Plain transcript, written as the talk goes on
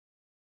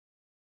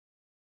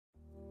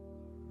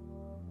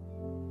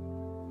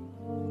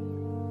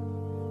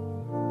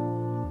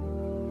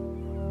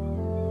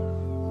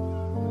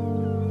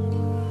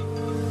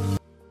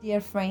dear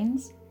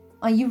friends.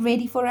 Are you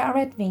ready for our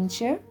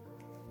adventure?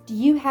 Do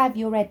you have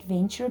your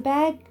adventure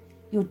bag,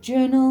 your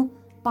journal,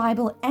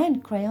 Bible,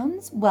 and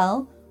crayons?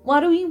 Well,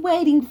 what are we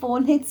waiting for?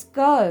 Let's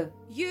go.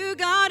 You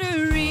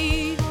gotta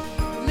read,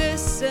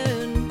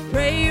 listen,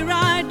 pray,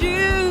 right,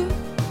 do.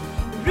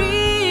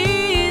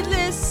 Read,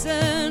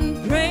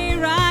 listen, pray,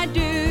 right, do.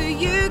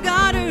 You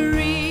gotta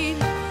read,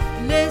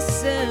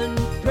 listen,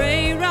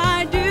 pray,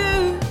 right,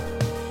 do.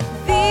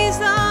 These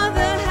are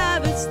the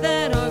habits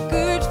that are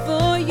good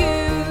for you.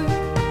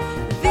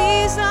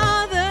 These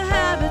are the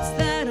habits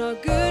that are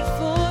good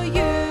for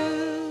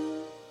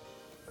you.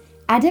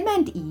 Adam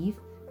and Eve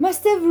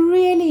must have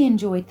really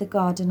enjoyed the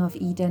Garden of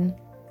Eden.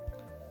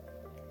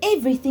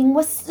 Everything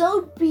was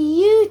so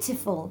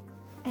beautiful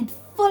and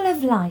full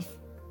of life.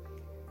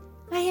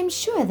 I am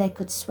sure they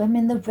could swim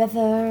in the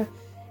river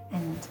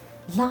and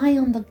lie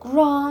on the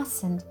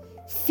grass and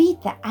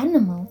feed the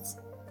animals.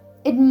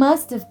 It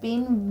must have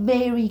been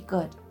very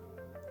good.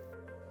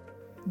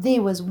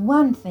 There was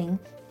one thing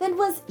that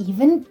was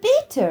even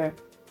better.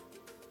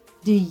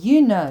 Do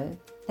you know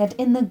that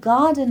in the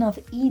Garden of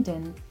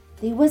Eden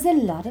there was a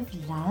lot of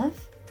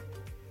love?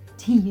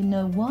 Do you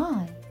know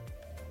why?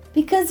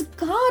 Because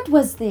God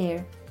was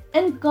there,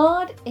 and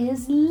God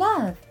is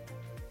love.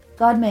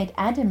 God made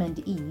Adam and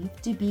Eve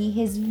to be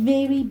his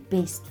very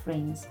best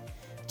friends,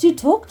 to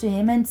talk to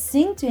him and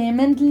sing to him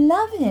and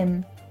love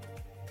him.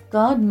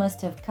 God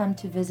must have come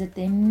to visit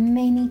them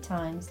many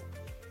times,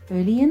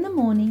 early in the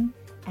morning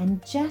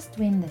and just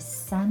when the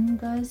sun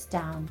goes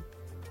down.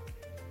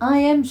 I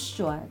am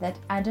sure that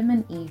Adam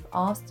and Eve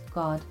asked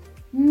God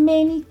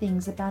many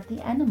things about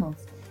the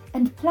animals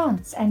and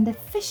plants and the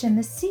fish in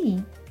the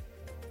sea.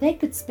 They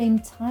could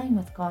spend time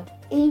with God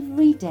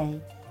every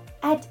day,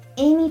 at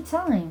any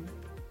time.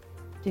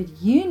 Did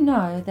you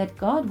know that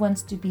God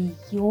wants to be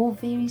your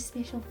very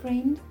special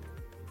friend?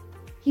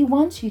 He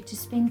wants you to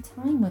spend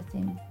time with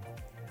him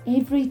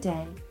every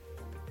day,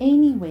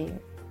 anywhere,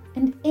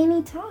 and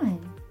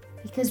anytime.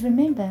 Because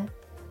remember,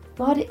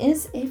 God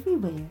is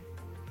everywhere,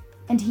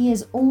 and he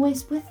is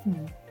always with me.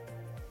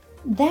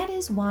 That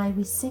is why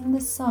we sing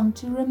this song,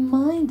 to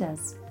remind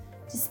us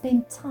to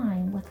spend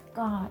time with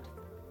God.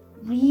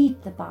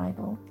 Read the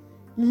Bible,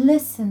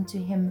 listen to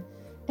him,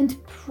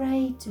 and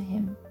pray to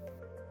him.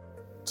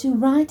 To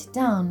write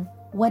down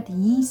what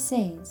he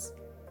says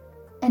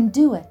and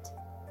do it.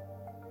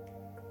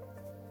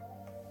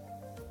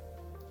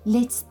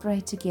 Let's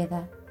pray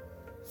together.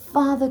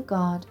 Father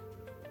God,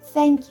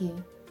 thank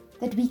you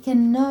that we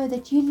can know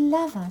that you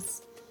love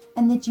us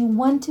and that you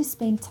want to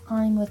spend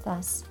time with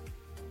us.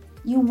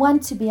 You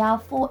want to be our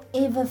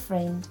forever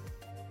friend.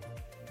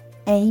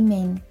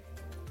 Amen.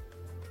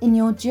 In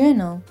your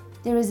journal,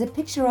 there is a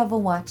picture of a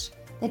watch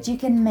that you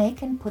can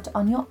make and put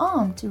on your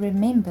arm to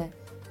remember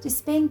to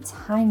spend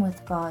time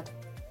with God.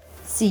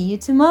 See you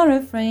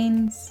tomorrow,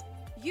 friends.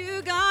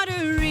 You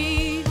gotta read.